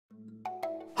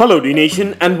Hello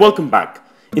Dnation and welcome back.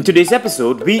 In today's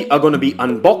episode, we are going to be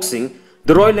unboxing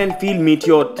the Royal Enfield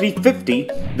Meteor 350,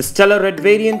 the Stellar Red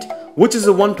variant, which is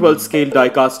a 1/12 scale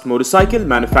diecast motorcycle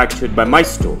manufactured by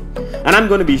Maisto. And I'm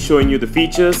going to be showing you the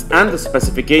features and the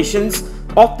specifications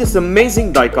of this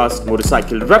amazing diecast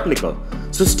motorcycle replica.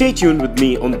 So stay tuned with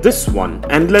me on this one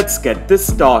and let's get this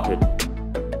started.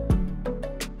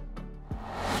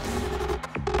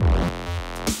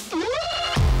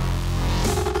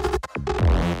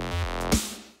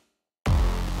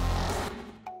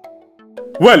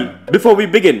 Well, before we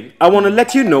begin, I want to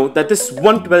let you know that this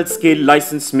 1/12 scale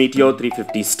licensed Meteor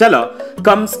 350 Stellar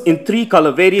comes in 3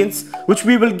 color variants, which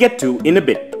we will get to in a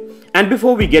bit. And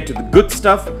before we get to the good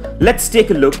stuff, let's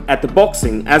take a look at the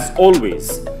boxing as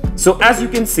always. So as you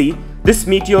can see, this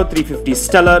Meteor 350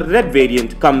 Stellar Red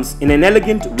variant comes in an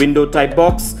elegant window type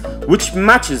box which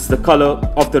matches the color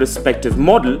of the respective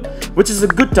model, which is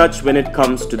a good touch when it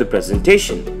comes to the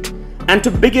presentation. And to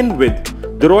begin with,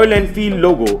 the Royal Enfield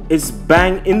logo is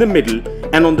bang in the middle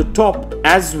and on the top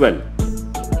as well.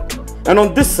 And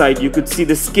on this side you could see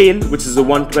the scale, which is a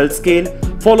 1/12 scale,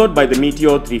 followed by the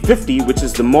Meteor 350, which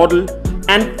is the model,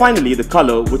 and finally the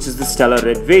color, which is the Stellar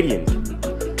Red variant.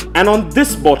 And on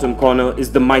this bottom corner is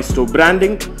the Maisto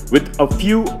branding with a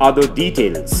few other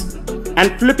details.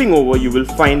 And flipping over, you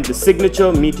will find the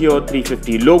signature Meteor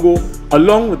 350 logo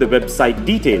along with the website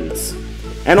details.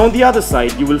 And on the other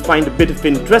side, you will find a bit of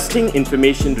interesting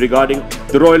information regarding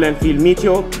the Royal Enfield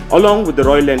Meteor along with the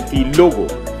Royal Enfield logo.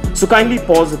 So kindly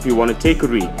pause if you want to take a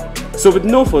read. So with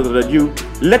no further ado,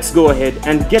 let's go ahead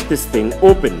and get this thing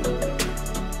open.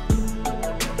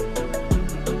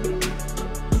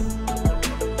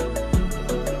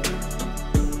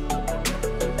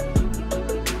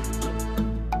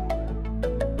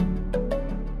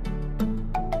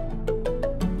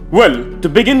 Well, to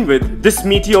begin with, this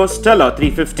Meteor Stellar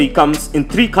 350 comes in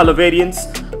 3 color variants,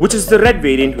 which is the red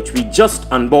variant which we just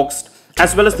unboxed,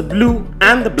 as well as the blue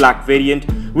and the black variant,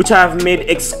 which I have made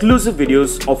exclusive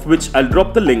videos of, which I'll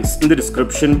drop the links in the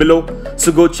description below,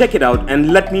 so go check it out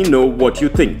and let me know what you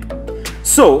think.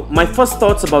 So, my first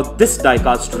thoughts about this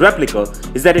diecast replica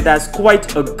is that it has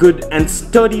quite a good and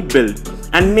sturdy build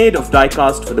and made of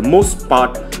diecast for the most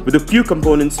part, with a few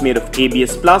components made of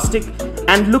ABS plastic,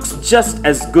 and looks just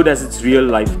as good as its real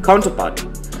life counterpart.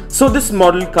 So this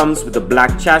model comes with a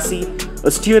black chassis,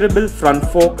 a steerable front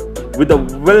fork with a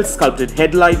well sculpted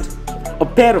headlight, a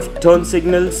pair of turn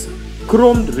signals,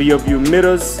 chromed rear view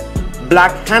mirrors,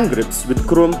 black hand grips with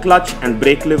chrome clutch and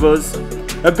brake levers,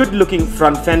 a good looking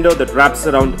front fender that wraps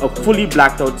around a fully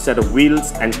blacked out set of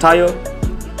wheels and tire,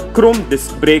 chrome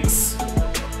disc brakes.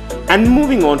 And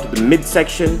moving on to the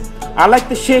midsection, I like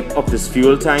the shape of this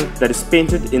fuel tank that is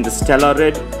painted in the Stellar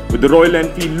Red with the Royal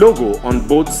Enfield logo on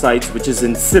both sides, which is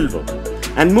in silver.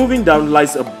 And moving down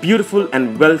lies a beautiful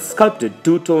and well sculpted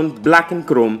two-toned black and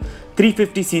chrome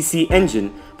 350cc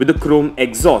engine with a chrome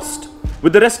exhaust,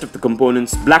 with the rest of the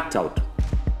components blacked out.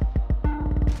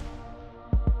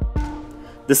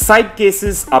 The side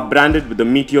cases are branded with the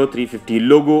Meteor 350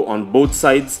 logo on both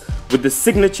sides with the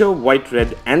signature white,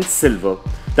 red and silver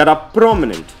that are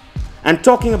prominent. And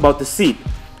talking about the seat,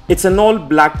 it's an all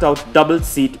blacked out double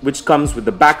seat which comes with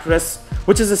the backrest,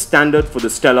 which is a standard for the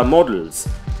Stellar models.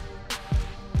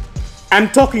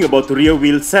 And talking about the rear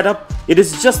wheel setup, it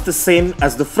is just the same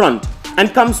as the front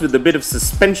and comes with a bit of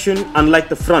suspension, unlike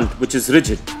the front, which is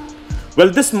rigid. Well,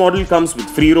 this model comes with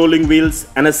free rolling wheels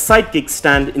and a side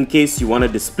kickstand in case you want to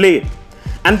display it.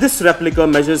 And this replica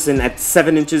measures in at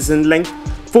 7 inches in length,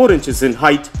 4 inches in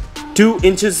height, 2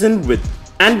 inches in width,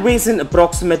 and weighs in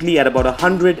approximately at about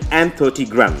 130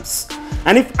 grams.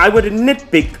 And if I were to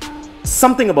nitpick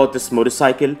something about this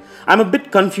motorcycle, I'm a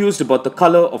bit confused about the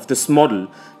color of this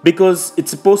model, because it's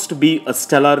supposed to be a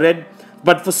Stellar Red,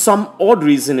 but for some odd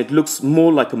reason it looks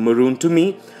more like a maroon to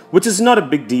me, which is not a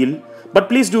big deal, but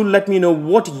please do let me know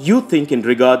what you think in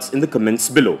regards in the comments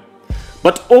below.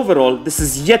 But overall, this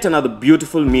is yet another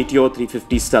beautiful Meteor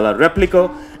 350 Stellar replica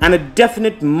and a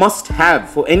definite must-have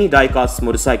for any diecast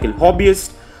motorcycle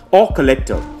hobbyist or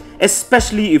collector,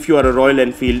 especially if you are a Royal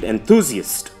Enfield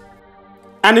enthusiast.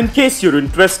 And in case you're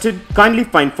interested, kindly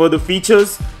find further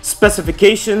features,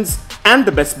 specifications and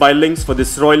the best buy links for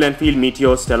this Royal Enfield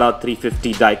Meteor Stellar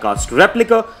 350 diecast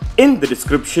replica in the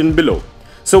description below.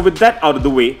 So with that out of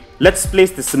the way, let's place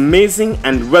this amazing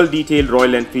and well-detailed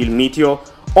Royal Enfield Meteor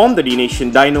on the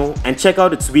Dnation dyno and check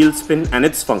out its wheel spin and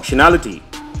its functionality.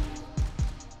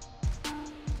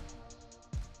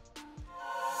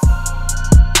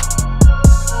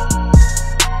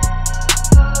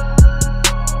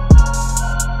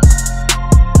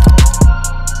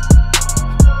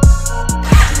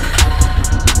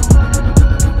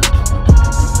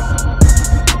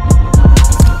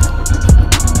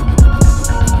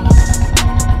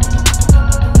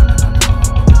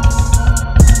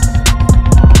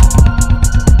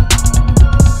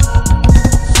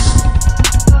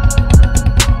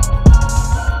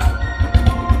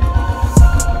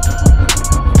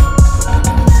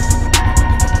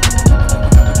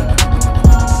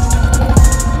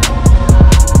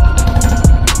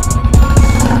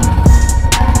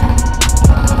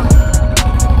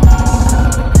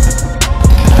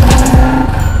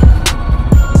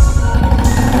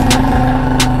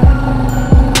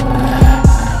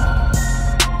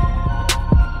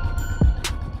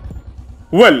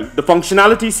 Well, the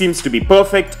functionality seems to be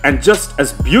perfect and just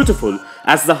as beautiful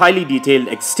as the highly detailed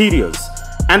exteriors.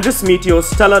 And this Meteor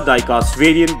Stellar diecast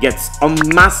variant gets a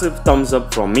massive thumbs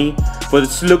up from me for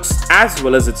its looks as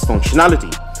well as its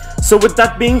functionality. So with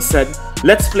that being said,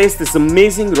 let's place this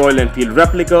amazing Royal Enfield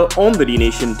replica on the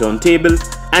Dnation turntable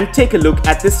and take a look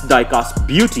at this diecast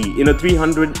beauty in a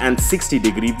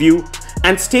 360-degree view,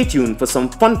 and stay tuned for some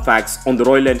fun facts on the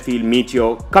Royal Enfield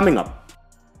Meteor coming up.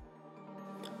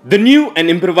 The new and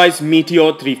improvised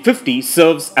Meteor 350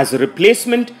 serves as a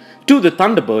replacement to the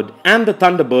Thunderbird and the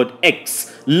Thunderbird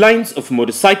X lines of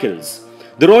motorcycles.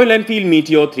 The Royal Enfield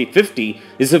Meteor 350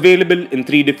 is available in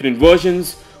 3 different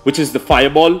versions, which is the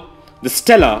Fireball, the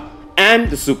Stellar and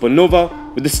the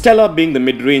Supernova, with the Stellar being the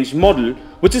mid-range model,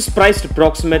 which is priced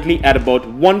approximately at about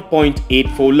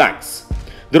 1.84 lakhs.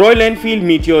 The Royal Enfield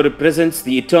Meteor represents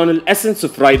the eternal essence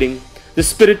of riding, the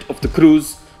spirit of the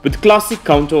cruise, with classic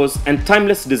contours and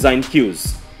timeless design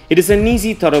cues. It is an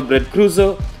easy thoroughbred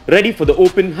cruiser, ready for the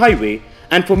open highway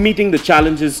and for meeting the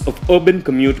challenges of urban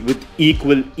commute with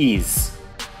equal ease.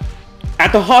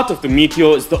 At the heart of the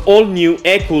Meteor is the all-new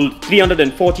air-cooled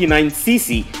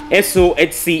 349cc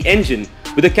SOHC engine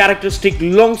with a characteristic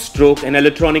long-stroke and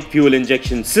electronic fuel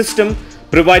injection system,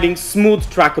 providing smooth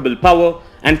trackable power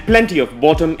and plenty of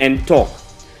bottom-end torque.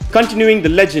 Continuing the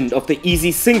legend of the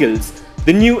easy singles,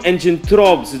 the new engine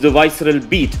throbs with a visceral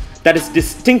beat that is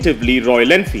distinctively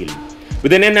Royal Enfield.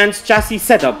 With an enhanced chassis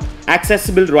setup,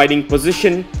 accessible riding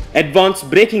position,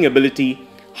 advanced braking ability,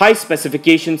 high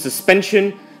specification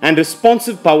suspension, and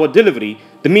responsive power delivery,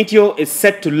 the Meteor is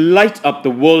set to light up the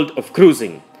world of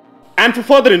cruising. And for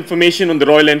further information on the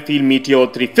Royal Enfield Meteor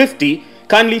 350,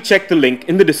 kindly check the link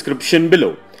in the description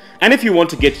below. And if you want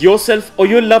to get yourself or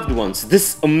your loved ones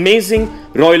this amazing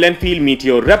Royal Enfield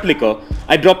Meteor replica,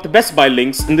 I dropped the Best Buy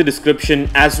links in the description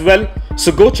as well,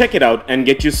 so go check it out and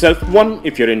get yourself one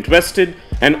if you're interested.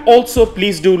 And also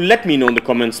please do let me know in the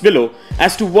comments below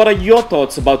as to what are your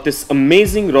thoughts about this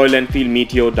amazing Royal Enfield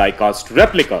Meteor diecast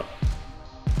replica.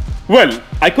 Well,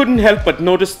 I couldn't help but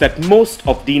notice that most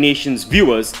of Dnation's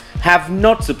viewers have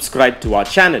not subscribed to our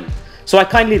channel. So I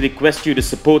kindly request you to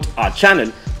support our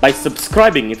channel by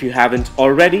subscribing if you haven't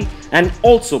already, and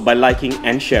also by liking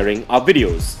and sharing our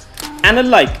videos. And a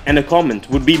like and a comment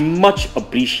would be much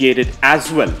appreciated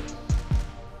as well.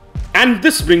 And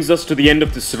this brings us to the end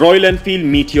of this Royal Enfield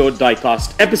Meteor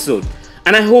diecast episode,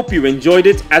 and I hope you enjoyed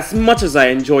it as much as I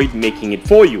enjoyed making it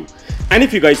for you. And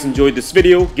if you guys enjoyed this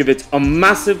video, give it a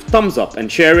massive thumbs up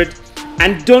and share it.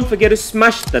 And don't forget to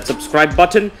smash that subscribe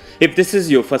button if this is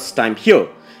your first time here.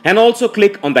 And also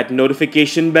click on that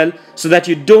notification bell so that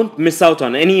you don't miss out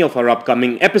on any of our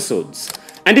upcoming episodes.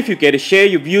 And if you care to share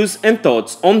your views and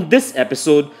thoughts on this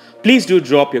episode, please do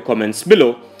drop your comments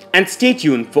below and stay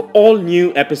tuned for all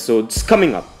new episodes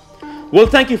coming up. Well,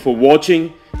 thank you for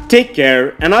watching, take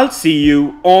care, and I'll see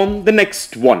you on the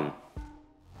next one.